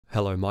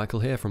Hello,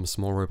 Michael here from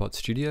Small Robot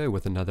Studio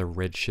with another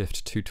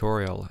Redshift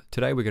tutorial.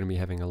 Today we're going to be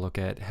having a look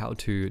at how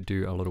to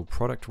do a little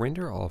product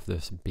render of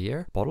this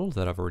beer bottle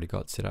that I've already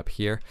got set up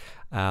here.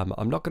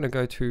 I'm not going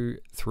to go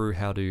through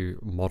how to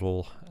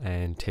model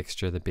and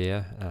texture the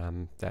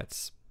beer.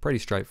 That's pretty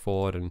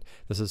straightforward, and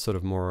this is sort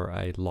of more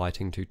a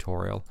lighting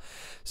tutorial.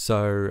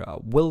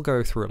 So we'll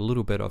go through a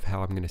little bit of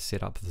how I'm going to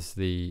set up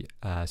the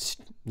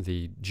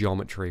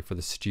geometry for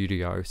the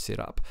studio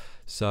setup.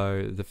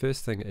 So the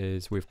first thing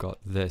is we've got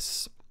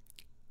this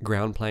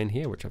ground plane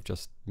here, which I've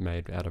just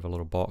made out of a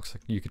little box.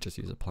 You could just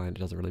use a plane, it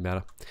doesn't really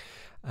matter.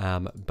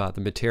 But the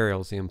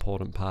material is the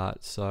important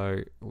part, so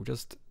we'll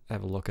just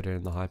have a look at it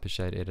in the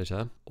Hypershade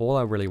editor. All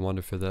I really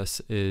wanted for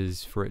this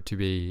is for it to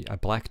be a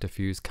black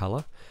diffuse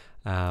color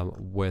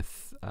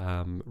with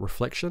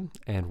reflection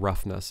and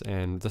roughness,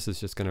 and this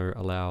is just going to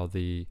allow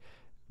the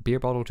beer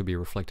bottle to be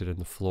reflected in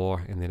the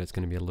floor, and then it's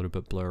going to be a little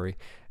bit blurry,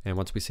 and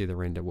once we see the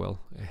render we'll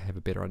have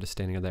a better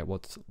understanding of that,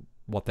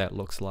 what that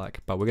looks like.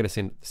 But we're going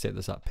to set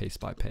this up piece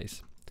by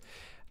piece.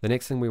 The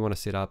next thing we want to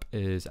set up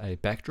is a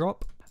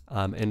backdrop.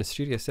 In a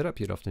studio setup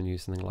you'd often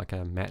use something like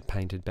a matte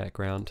painted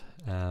background,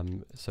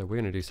 so we're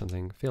going to do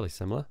something fairly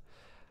similar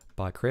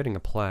by creating a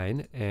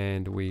plane,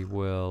 and we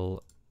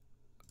will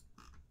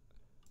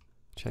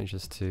change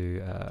this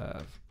to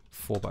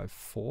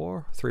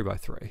 4x4,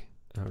 3x3.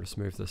 I'll just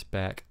move this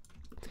back,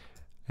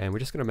 and we're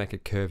just going to make a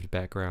curved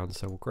background,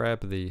 so we'll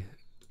grab the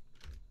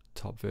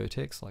top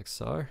vertex like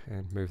so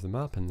and move them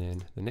up, and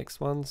then the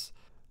next ones,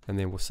 and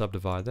then we'll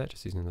subdivide that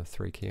just using the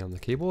 3 key on the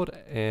keyboard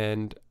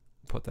and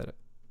put that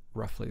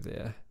roughly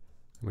there.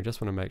 And we just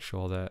want to make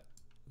sure that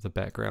the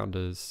background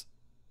is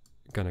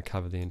going to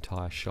cover the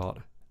entire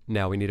shot.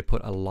 Now we need to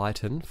put a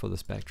light in for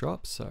this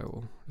backdrop, so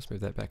we'll just move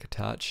that back a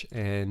touch,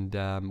 and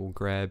we'll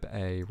grab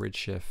a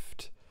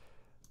Redshift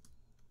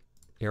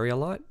area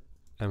light,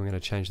 and we're going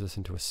to change this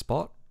into a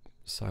spot.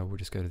 So we'll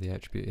just go to the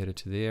attribute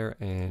editor there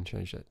and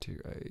change that to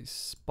a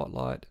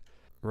spotlight,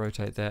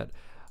 rotate that.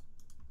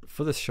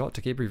 For this shot,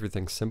 to keep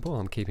everything simple,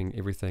 I'm keeping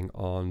everything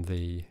in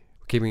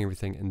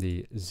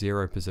the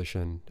 0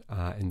 position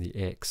in the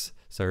X,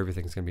 so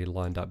everything's going to be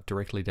lined up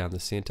directly down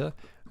the center,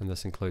 and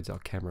this includes our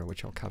camera,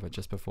 which I'll cover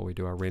just before we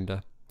do our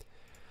render.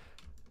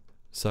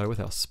 So with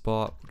our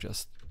spot, we'll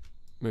just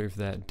move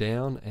that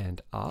down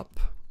and up,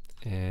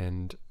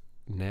 and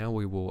now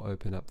we will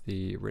open up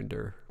the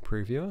render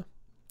previewer.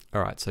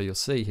 Alright, so you'll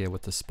see here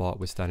with the spot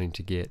we're starting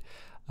to get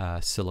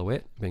a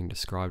silhouette being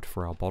described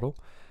for our bottle,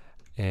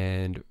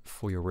 and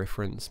for your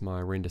reference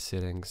my render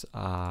settings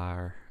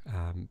are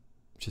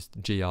just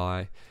GI.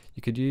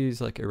 You could use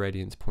like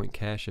irradiance point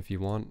cache if you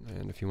want,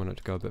 and if you want it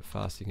to go a bit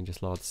faster you can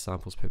just lower the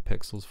samples per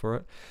pixels for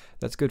it.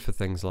 That's good for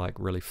things like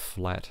really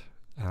flat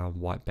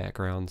white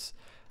backgrounds.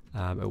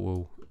 It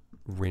will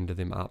render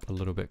them up a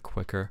little bit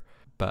quicker,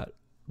 but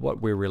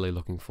what we're really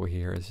looking for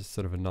here is just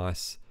sort of a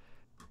nice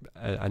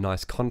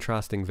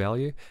contrasting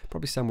value,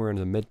 probably somewhere in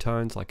the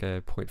mid-tones, like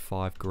a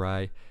 0.5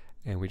 grey,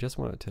 and we just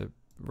want it to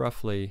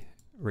roughly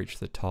reach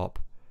the top,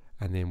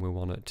 and then we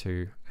want it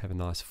to have a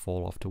nice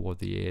fall off toward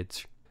the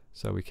edge.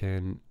 So we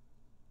can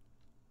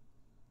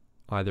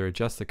either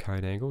adjust the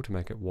cone angle to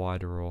make it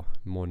wider or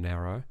more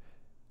narrow.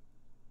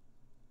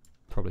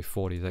 Probably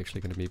 40 is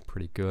actually going to be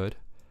pretty good,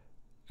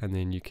 and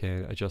then you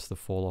can adjust the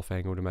fall off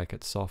angle to make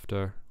it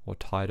softer or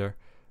tighter.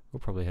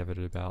 We'll probably have it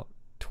at about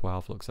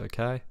 12, looks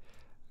okay.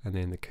 And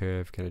then the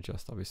curve can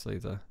adjust obviously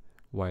the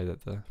way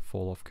that the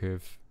fall off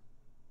curve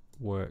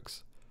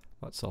works.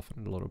 Might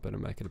soften it a little bit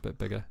and make it a bit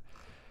bigger.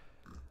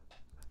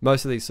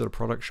 Most of these sort of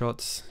product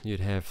shots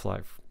you'd have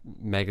like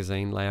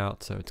magazine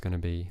layout, so it's going to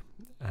be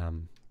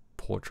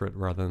portrait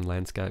rather than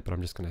landscape, but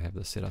I'm just going to have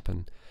this set up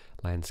in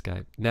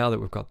landscape. Now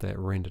that we've got that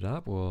rendered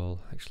up,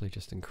 we'll actually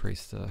just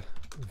increase the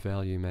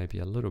value maybe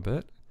a little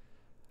bit,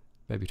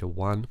 maybe to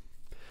 1.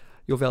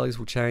 Your values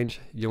will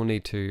change. You'll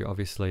need to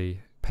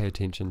obviously pay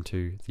attention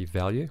to the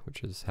value,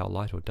 which is how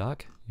light or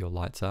dark your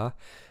lights are,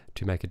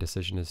 to make a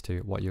decision as to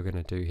what you're going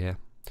to do here.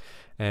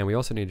 And we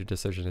also need a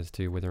decision as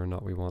to whether or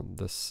not we want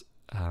this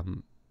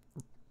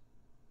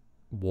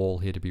wall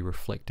here to be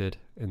reflected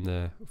in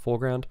the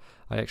foreground.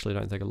 I actually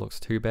don't think it looks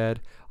too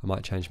bad. I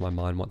might change my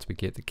mind once we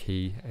get the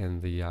key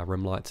and the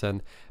rim lights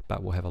in,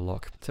 but we'll have a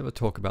look. Let's have a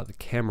talk about the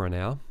camera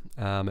now.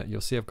 You'll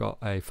see I've got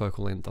a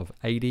focal length of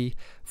 80.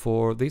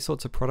 For these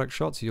sorts of product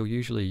shots you'll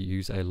usually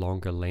use a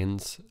longer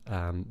lens.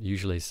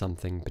 Usually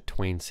something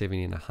between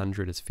 70 and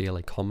 100 is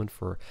fairly common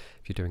for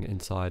if you're doing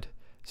inside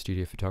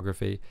studio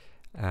photography.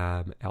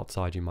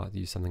 Outside you might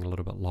use something a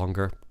little bit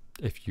longer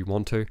if you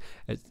want to.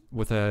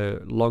 With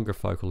a longer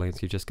focal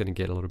length you're just going to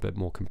get a little bit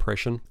more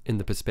compression in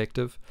the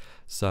perspective,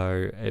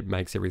 so it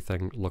makes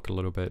everything look a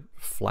little bit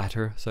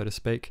flatter, so to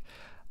speak.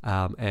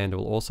 And it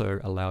will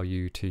also allow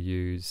you to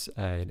use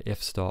an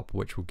f-stop,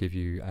 which will give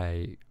you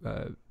a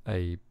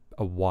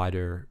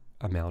wider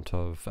amount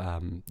of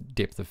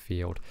depth of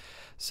field.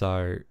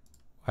 So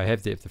I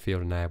have depth of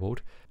field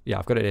enabled. Yeah,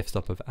 I've got an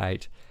f-stop of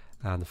 8,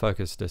 and the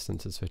focus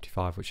distance is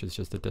 55, which is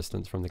just the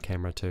distance from the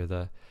camera to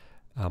the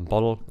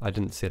bottle. I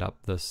didn't set up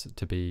this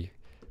to be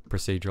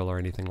procedural or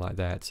anything like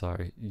that, so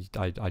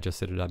I just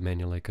set it up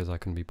manually because I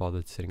couldn't be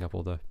bothered setting up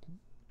all the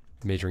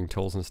measuring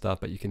tools and stuff,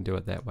 but you can do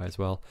it that way as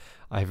well.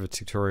 I have a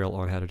tutorial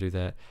on how to do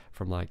that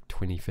from like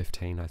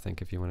 2015, I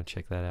think, if you want to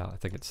check that out. I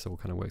think it still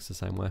kind of works the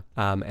same way.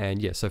 And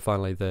yeah, so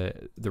finally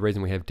the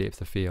reason we have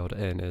depth of field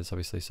in is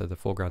obviously so the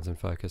foreground's in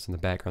focus and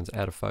the background's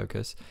out of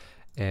focus,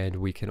 and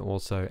we can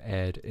also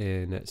add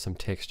in some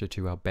texture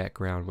to our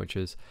background, which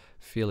is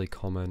fairly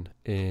common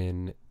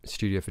in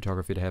studio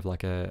photography to have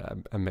like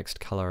a mixed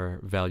color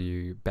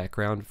value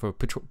background for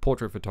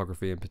portrait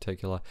photography in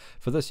particular.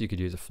 For this you could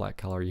use a flat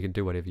color, you can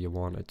do whatever you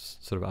want, it's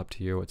sort of up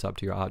to you, it's up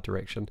to your art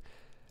direction.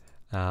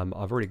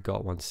 I've already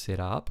got one set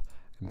up,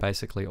 and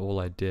basically all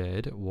I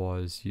did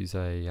was use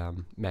a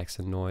max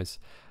and noise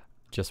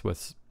just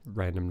with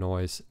random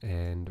noise,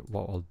 and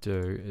what I'll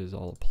do is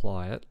I'll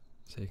apply it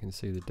so you can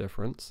see the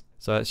difference.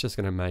 So it's just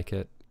going to make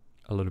it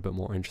a little bit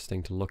more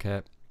interesting to look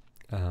at.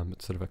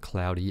 It's sort of a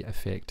cloudy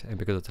effect, and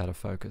because it's out of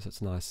focus,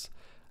 it's nice.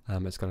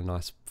 It's got a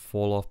nice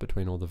fall off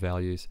between all the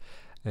values,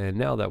 and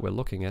now that we're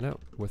looking at it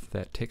with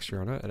that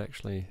texture on it, it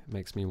actually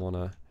makes me want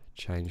to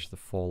change the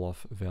fall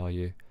off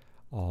value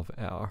of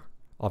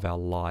our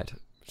light,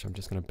 which I'm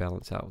just going to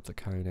balance out with the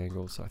cone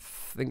angle. So I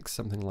think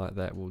something like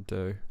that will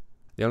do.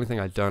 The only thing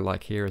I don't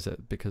like here is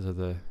that because of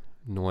the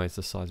noise,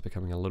 the side's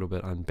becoming a little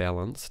bit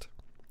unbalanced.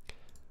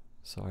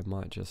 So I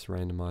might just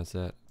randomize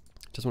that.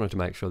 Just wanted to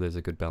make sure there's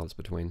a good balance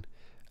between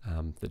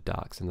the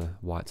darks and the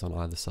whites on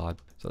either side.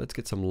 So let's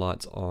get some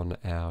lights on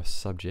our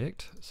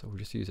subject. So we'll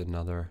just use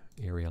another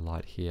area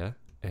light here,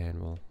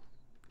 and we'll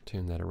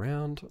turn that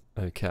around.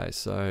 Okay,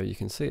 so you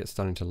can see it's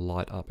starting to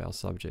light up our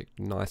subject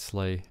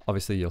nicely.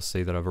 Obviously you'll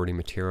see that I've already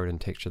materialed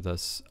and textured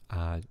this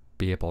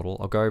beer bottle.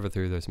 I'll go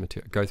through those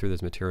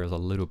materials a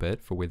little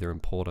bit for where they're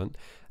important.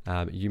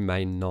 You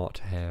may not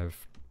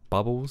have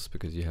bubbles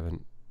because you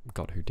haven't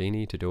got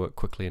Houdini to do it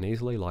quickly and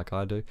easily like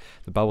I do.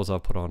 The bubbles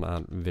I've put on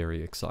aren't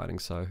very exciting,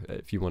 so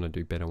if you want to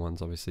do better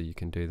ones, obviously you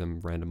can do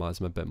them, randomize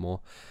them a bit more.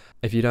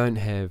 If you don't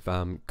have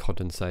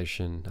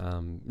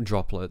condensation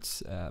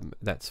droplets,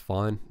 that's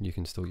fine. You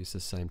can still use the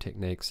same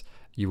techniques.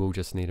 You will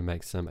just need to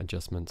make some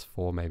adjustments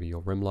for maybe your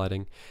rim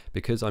lighting.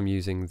 Because I'm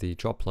using the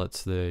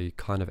droplets, they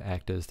kind of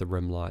act as the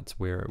rim lights,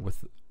 where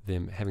with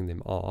them having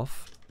them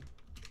off,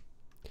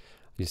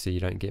 you see you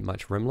don't get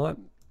much rim light.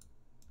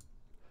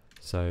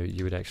 So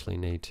you would actually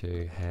need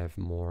to have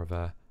more of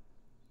a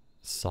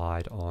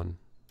side on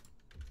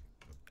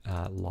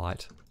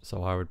light.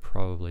 So I would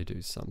probably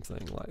do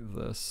something like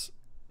this,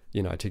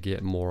 you know, to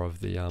get more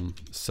of the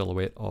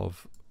silhouette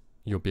of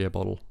your beer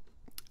bottle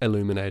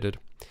illuminated.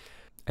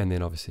 And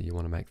then obviously you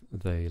want to make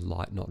the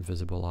light not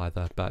visible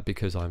either, but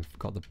because I've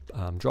got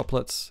the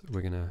droplets,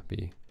 we're going to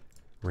be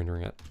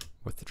rendering it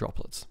with the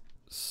droplets.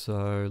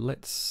 So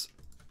let's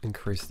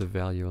increase the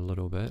value a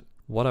little bit.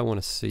 What I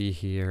want to see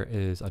here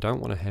is I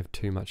don't want to have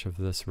too much of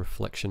this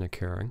reflection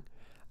occurring,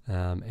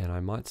 and I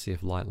might see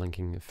if light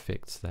linking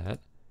affects that.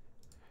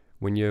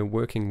 When you're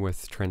working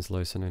with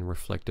translucent and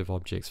reflective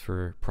objects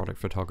for product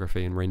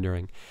photography and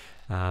rendering,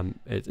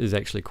 it is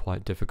actually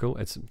quite difficult.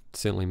 It's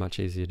certainly much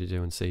easier to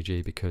do in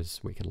CG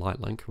because we can light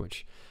link,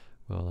 which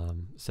will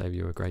save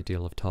you a great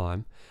deal of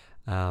time,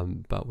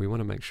 but we want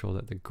to make sure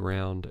that the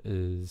ground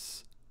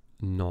is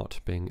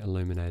not being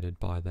illuminated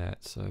by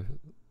that, so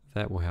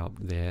that will help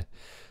there.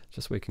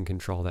 Just so we can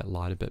control that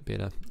light a bit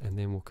better, and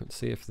then we'll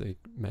see if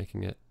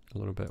making it a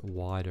little bit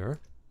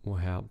wider will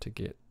help to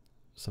get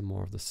some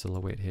more of the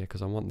silhouette here,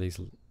 because I want these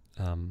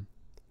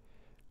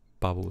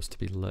bubbles to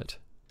be lit.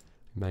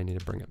 We may need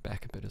to bring it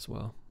back a bit as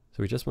well. So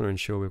we just want to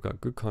ensure we've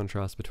got good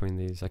contrast between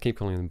these, I keep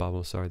calling them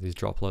bubbles, sorry, these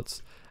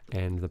droplets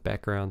and the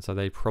background. So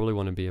they probably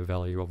want to be a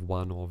value of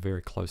 1 or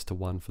very close to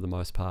 1 for the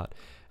most part,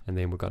 and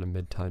then we've got a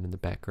mid-tone in the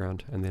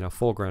background, and then our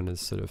foreground is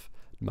sort of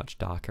much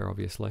darker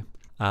obviously.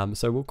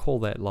 So we'll call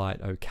that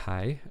light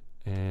okay,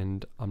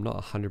 and I'm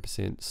not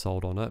 100%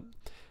 sold on it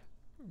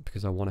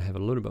because I want to have a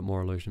little bit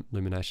more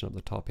illumination at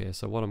the top here.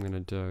 So what I'm going to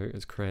do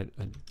is create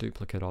a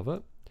duplicate of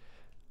it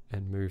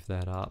and move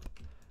that up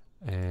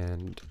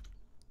and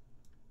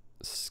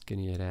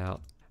skinny it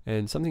out.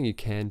 And something you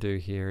can do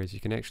here is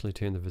you can actually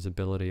turn the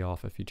visibility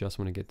off if you just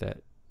want to get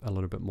that a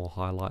little bit more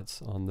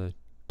highlights on the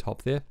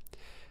top there,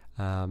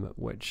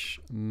 which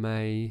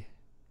may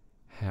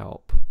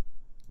help.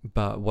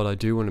 But what I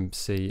do want to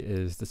see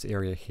is this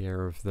area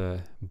here of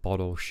the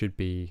bottle should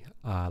be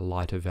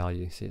lighter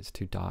value. See, it's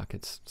too dark,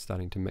 it's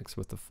starting to mix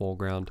with the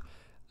foreground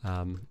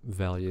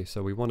value.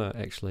 So we want to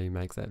actually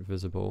make that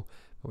visible,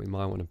 but we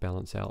might want to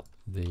balance out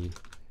the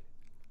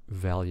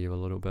value a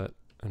little bit.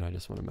 And I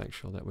just want to make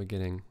sure that we're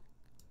getting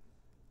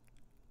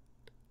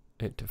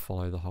it to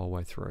follow the whole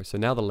way through. So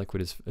now the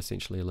liquid is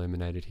essentially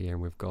illuminated here,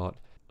 and we've got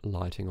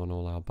lighting on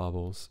all our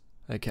bubbles.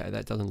 Okay,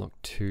 that doesn't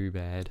look too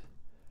bad.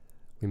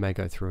 We may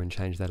go through and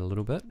change that a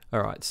little bit.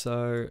 Alright,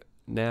 so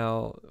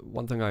now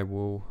one thing I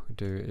will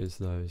do is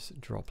those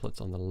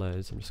droplets on the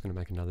lids. I'm just going to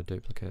make another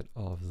duplicate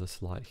of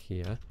this light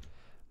here. I'm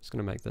just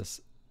going to make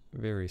this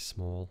very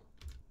small.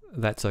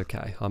 That's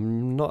okay.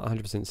 I'm not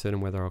 100%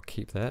 certain whether I'll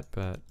keep that,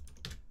 but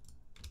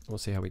we'll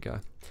see how we go.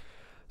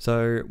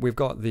 So we've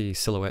got the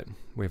silhouette,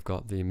 we've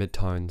got the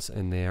midtones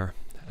in there.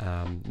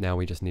 Now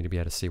we just need to be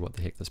able to see what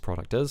the heck this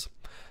product is.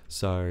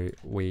 So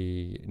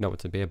we know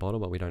it's a beer bottle,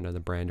 but we don't know the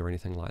brand or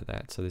anything like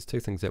that. So there's two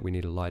things that we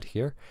need to light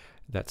here.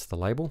 That's the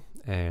label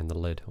and the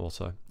lid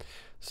also.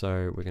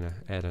 So we're going to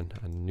add in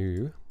a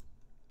new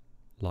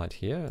light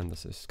here, and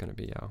this is going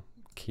to be our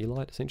key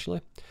light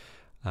essentially.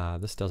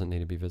 This doesn't need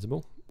to be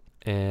visible,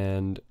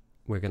 and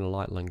we're going to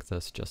light link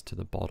this just to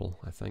the bottle,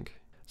 I think,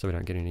 so we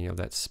don't get any of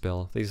that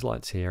spill. These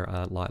lights here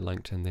aren't light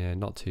linked and they're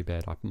not too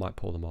bad. I might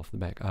pull them off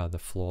the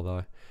floor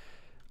though.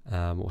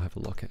 We'll have a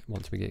look at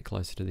once we get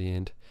closer to the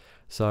end.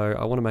 So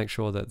I want to make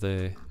sure that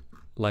the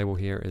label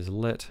here is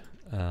lit.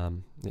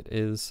 It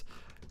is.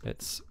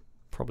 It's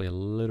probably a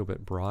little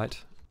bit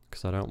bright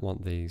because I don't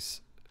want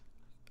these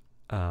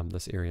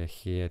this area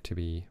here to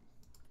be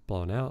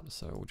blown out.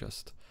 So we'll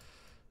just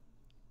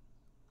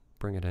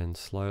bring it in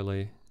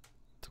slowly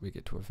till we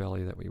get to a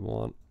value that we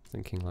want.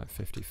 Thinking like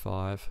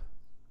 55.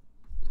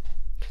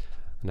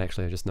 And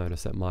actually I just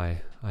noticed that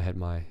I had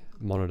my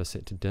monitor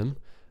set to dim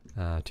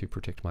to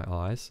protect my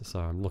eyes, so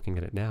I'm looking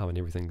at it now and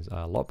everything's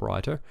a lot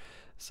brighter,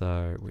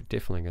 so we're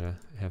definitely going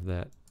to have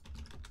that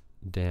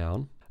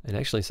down. And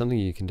actually something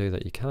you can do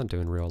that you can't do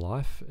in real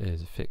life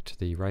is affect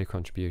the ray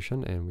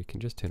contribution, and we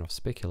can just turn off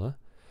specular,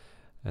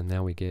 and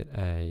now we get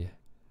a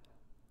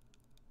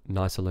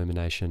nice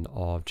illumination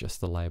of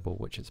just the label,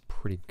 which is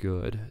pretty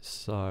good.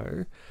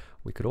 So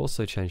we could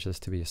also change this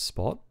to be a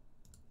spot,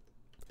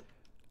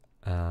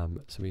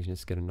 so we can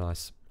just get a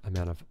nice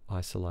amount of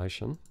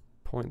isolation.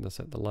 Point this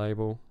at the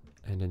label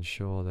and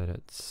ensure that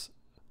it's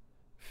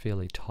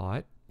fairly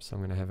tight. So I'm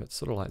going to have it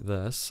sort of like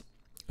this,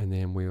 and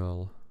then we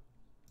will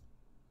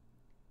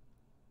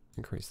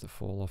increase the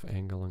fall off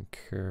angle and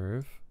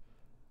curve,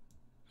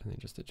 and then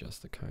just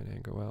adjust the cone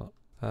angle out.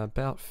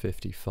 About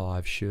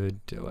 55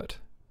 should do it.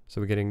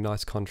 So we're getting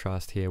nice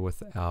contrast here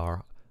with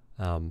our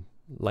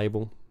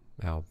label,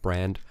 our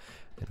brand,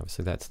 and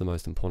obviously that's the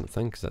most important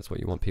thing because that's what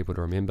you want people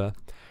to remember.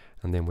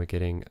 And then we're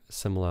getting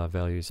similar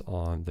values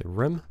on the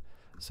rim,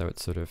 so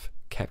it's sort of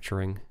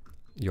capturing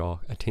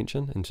your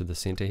attention into the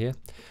center here.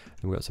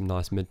 And we've got some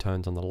nice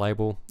midtones on the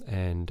label,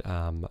 and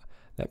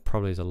that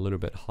probably is a little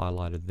bit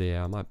highlighted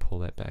there. I might pull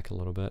that back a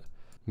little bit,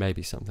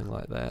 maybe something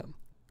like that.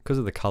 Because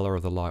of the color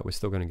of the light, we're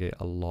still going to get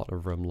a lot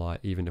of rim light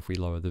even if we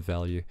lower the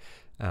value,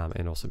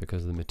 and also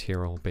because of the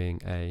material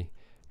being a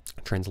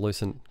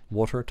translucent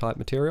water type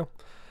material,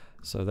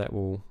 so that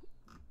will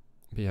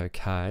be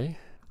okay.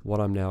 What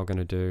I'm now going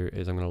to do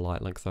is I'm going to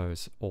light link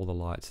all the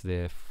lights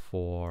there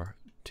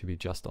to be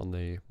just on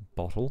the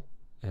bottle,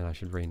 and I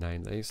should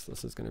rename these.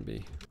 This is going to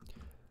be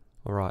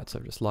alright, so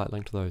I've just light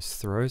linked those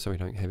through so we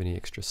don't have any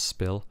extra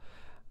spill,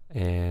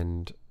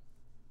 and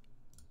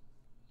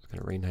I'm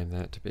going to rename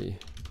that to be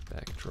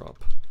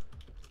backdrop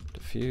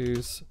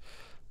diffuse.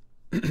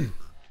 And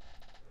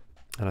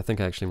I think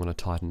I actually want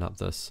to tighten up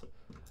this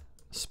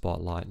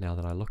spotlight now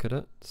that I look at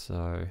it,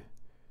 so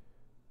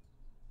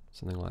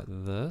something like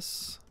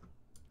this.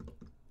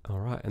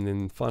 Alright, and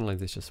then finally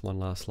there's just one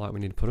last light we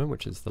need to put in,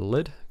 which is the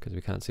lid, because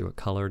we can't see what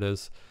color it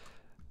is,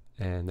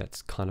 and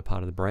that's kind of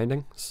part of the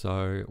branding,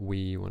 so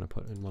we want to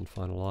put in one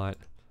final light.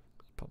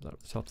 Pop that at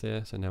the top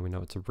there, so now we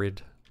know it's a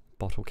red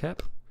bottle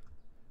cap,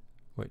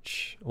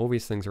 which all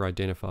these things are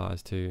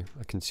identifiers to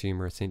a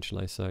consumer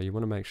essentially, so you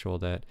want to make sure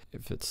that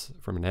if it's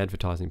from an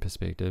advertising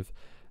perspective,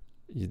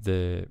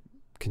 the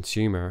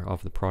consumer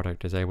of the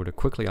product is able to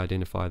quickly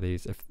identify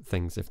these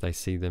things if they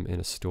see them in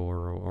a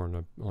store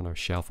or on a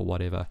shelf or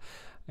whatever.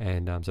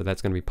 And so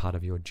that's going to be part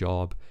of your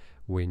job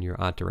when you're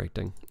art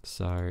directing.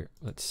 So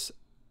let's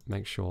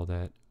make sure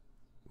that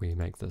we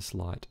make this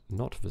light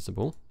not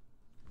visible,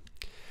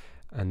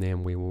 and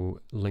then we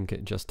will link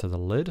it just to the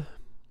lid,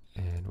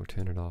 and we'll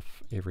turn it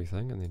off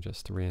everything and then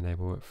just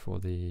re-enable it for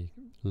the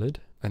lid,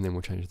 and then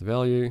we'll change the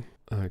value.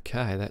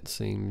 Okay, that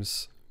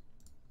seems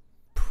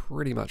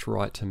pretty much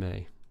right to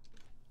me.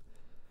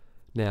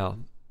 Now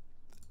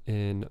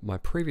in my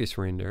previous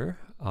render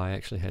I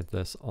actually had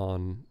this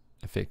on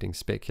affecting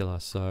specular,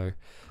 so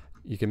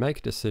you can make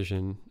a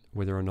decision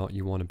whether or not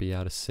you want to be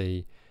able to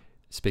see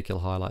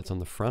specular highlights on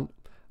the front.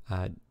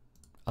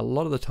 A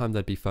lot of the time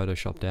they'd be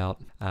photoshopped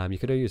out. You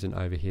could use an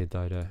overhead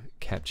though to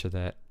capture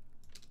that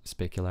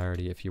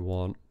specularity if you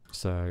want,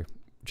 so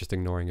just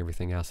ignoring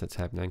everything else that's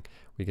happening,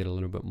 we get a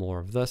little bit more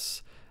of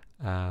this,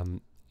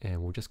 and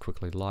we'll just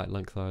quickly light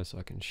link those so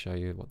I can show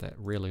you what that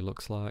really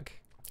looks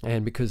like.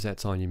 And because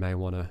that's on, you may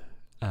want to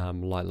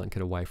light link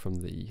it away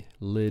from the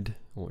lid,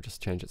 or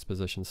just change its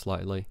position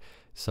slightly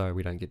so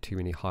we don't get too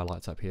many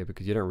highlights up here,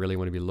 because you don't really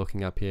want to be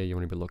looking up here, you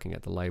want to be looking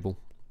at the label.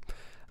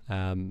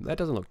 That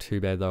doesn't look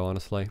too bad though,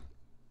 honestly,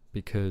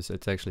 because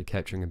it's actually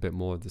capturing a bit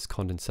more of this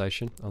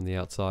condensation on the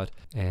outside,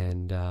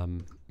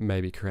 and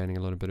maybe creating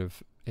a little bit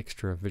of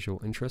extra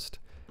visual interest.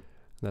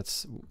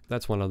 That's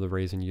one other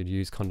reason you'd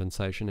use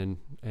condensation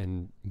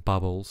and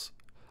bubbles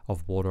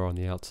of water on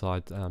the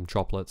outside,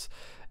 droplets,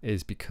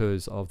 is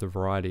because of the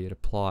variety it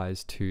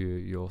applies to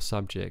your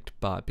subject,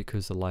 but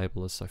because the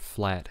label is so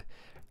flat,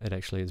 it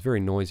actually is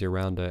very noisy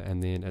around it,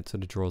 and then it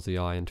sort of draws the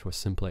eye into a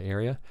simpler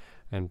area,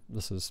 and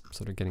this is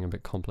sort of getting a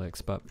bit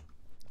complex, but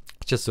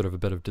it's just sort of a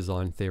bit of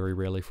design theory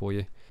really for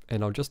you.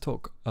 And I'll just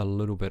talk a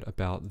little bit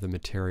about the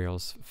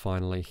materials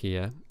finally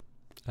here.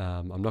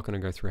 I'm not going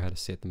to go through how to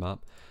set them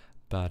up,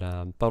 but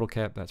bottle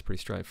cap, that's pretty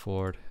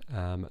straightforward.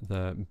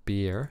 The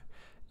beer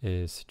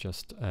is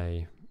just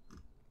a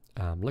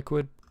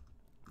liquid,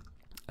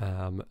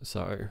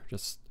 so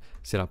just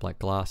set up like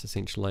glass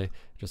essentially,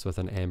 just with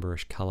an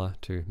amberish color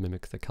to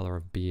mimic the color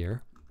of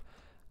beer.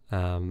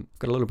 Got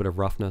a little bit of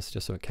roughness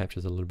just so it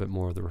captures a little bit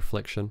more of the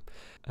reflection,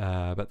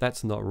 but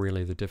that's not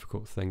really the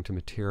difficult thing to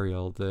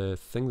material. The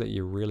thing that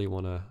you really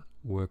want to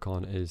work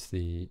on is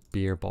the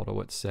beer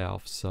bottle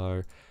itself.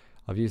 So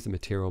I've used the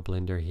material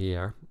blender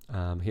here.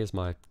 Here's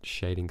my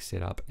shading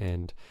setup,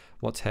 and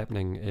what's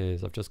happening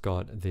is I've just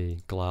got the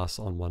glass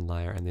on one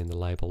layer and then the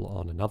label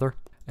on another,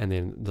 and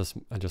then this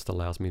just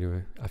allows me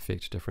to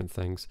affect different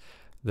things.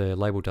 The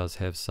label does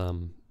have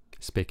some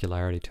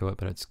specularity to it,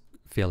 but it's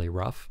fairly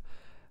rough.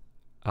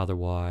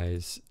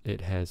 Otherwise it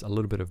has a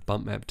little bit of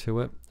bump map to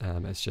it.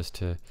 It's just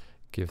to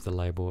give the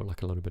label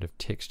like a little bit of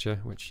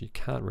texture, which you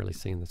can't really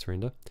see in this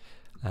render,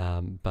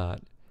 but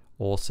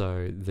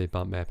also the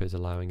bump map is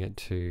allowing it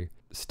to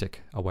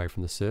stick away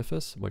from the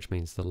surface, which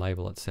means the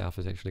label itself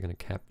is actually going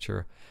to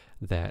capture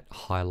that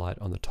highlight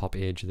on the top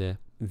edge there.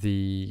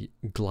 The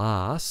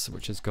glass,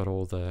 which has got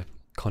all the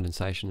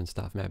condensation and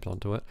stuff mapped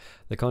onto it,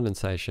 the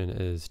condensation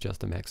is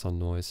just a max on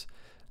noise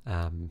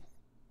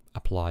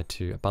applied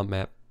to a bump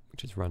map,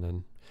 which is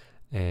running.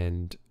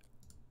 And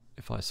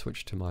if I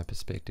switch to my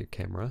perspective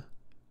camera,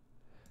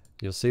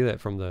 you'll see that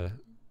from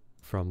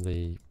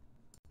the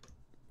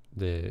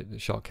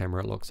shot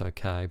camera it looks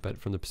okay,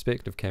 but from the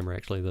perspective camera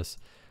actually this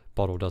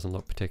bottle doesn't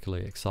look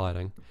particularly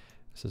exciting.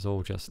 This is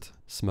all just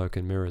smoke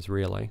and mirrors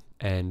really.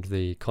 And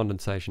the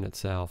condensation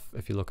itself,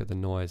 if you look at the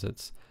noise,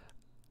 it's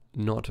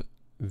not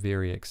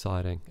very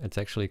exciting. It's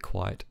actually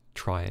quite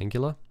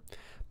triangular,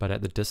 but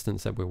at the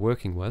distance that we're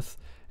working with,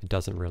 it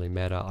doesn't really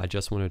matter. I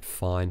just wanted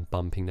fine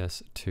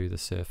bumpiness to the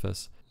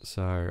surface.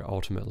 So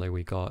ultimately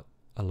we got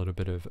a little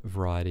bit of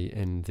variety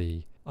in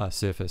the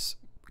surface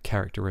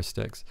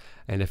characteristics.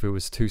 And if it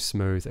was too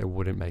smooth, it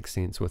wouldn't make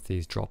sense with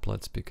these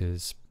droplets,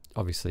 because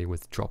obviously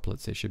with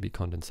droplets there should be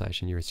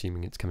condensation. You're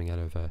assuming it's coming out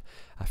of a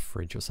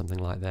fridge or something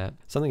like that.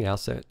 Something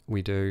else that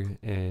we do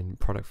in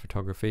product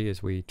photography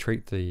is we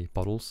treat the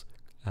bottles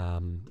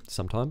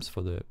sometimes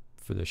for the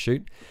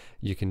shoot.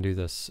 You can do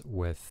this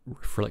with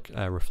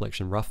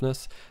reflection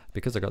roughness.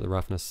 Because I got the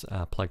roughness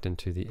plugged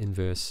into the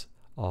inverse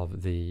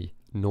of the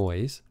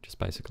noise, just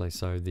basically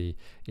so the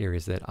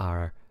areas that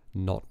are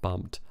not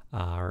bumped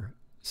are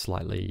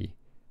slightly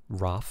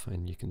rough,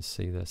 and you can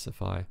see this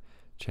if I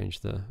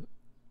change the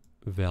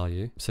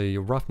value. So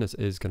your roughness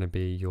is going to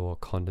be your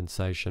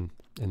condensation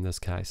in this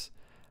case,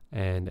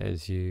 and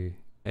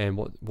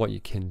what you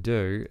can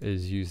do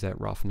is use that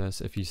roughness.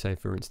 If you say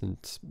for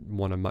instance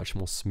want a much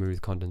more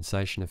smooth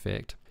condensation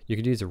effect, you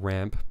could use a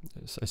ramp,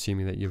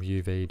 assuming that you've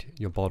UV'd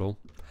your bottle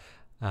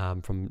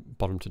from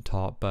bottom to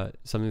top, but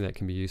something that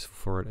can be useful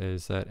for it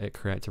is that it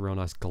creates a real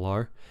nice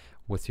glow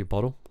with your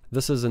bottle.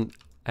 This isn't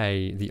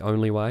the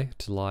only way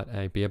to light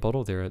a beer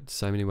bottle. There are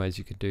so many ways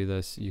you could do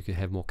this. You could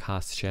have more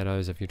cast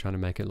shadows if you're trying to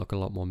make it look a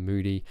lot more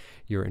moody.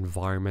 Your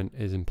environment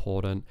is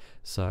important,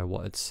 so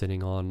what it's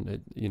sitting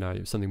on, you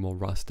know, something more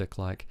rustic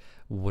like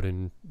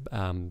wooden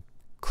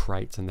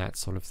crates and that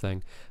sort of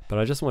thing. But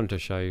I just wanted to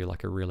show you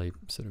like a really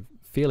sort of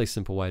fairly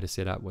simple way to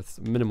set up with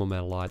minimal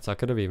amount of lights. I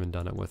could have even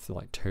done it with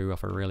like 2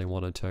 if I really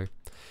wanted to.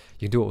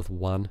 You can do it with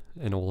 1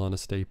 in all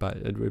honesty, but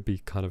it would be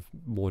kind of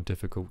more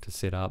difficult to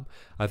set up.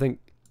 I think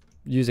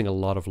using a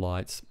lot of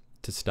lights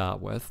to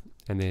start with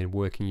and then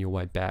working your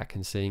way back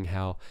and seeing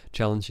how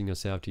challenging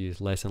yourself to use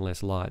less and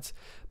less lights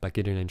but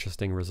get an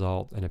interesting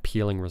result, an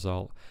appealing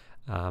result,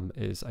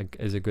 is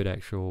a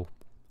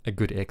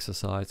good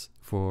exercise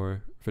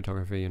for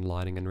photography and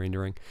lighting and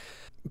rendering.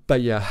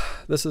 But yeah,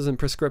 this isn't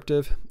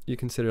prescriptive. You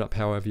can set it up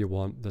however you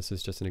want. This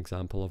is just an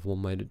example of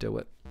one way to do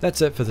it. That's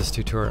it for this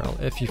tutorial.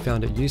 If you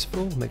found it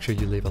useful, make sure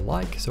you leave a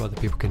like so other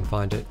people can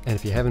find it. And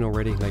if you haven't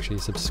already, make sure you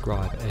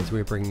subscribe, as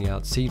we're bringing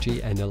out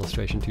CG and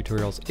illustration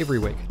tutorials every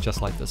week,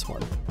 just like this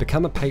one.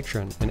 Become a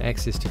patron and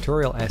access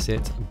tutorial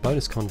assets,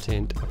 bonus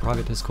content, a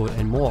private Discord,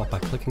 and more by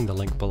clicking the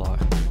link below.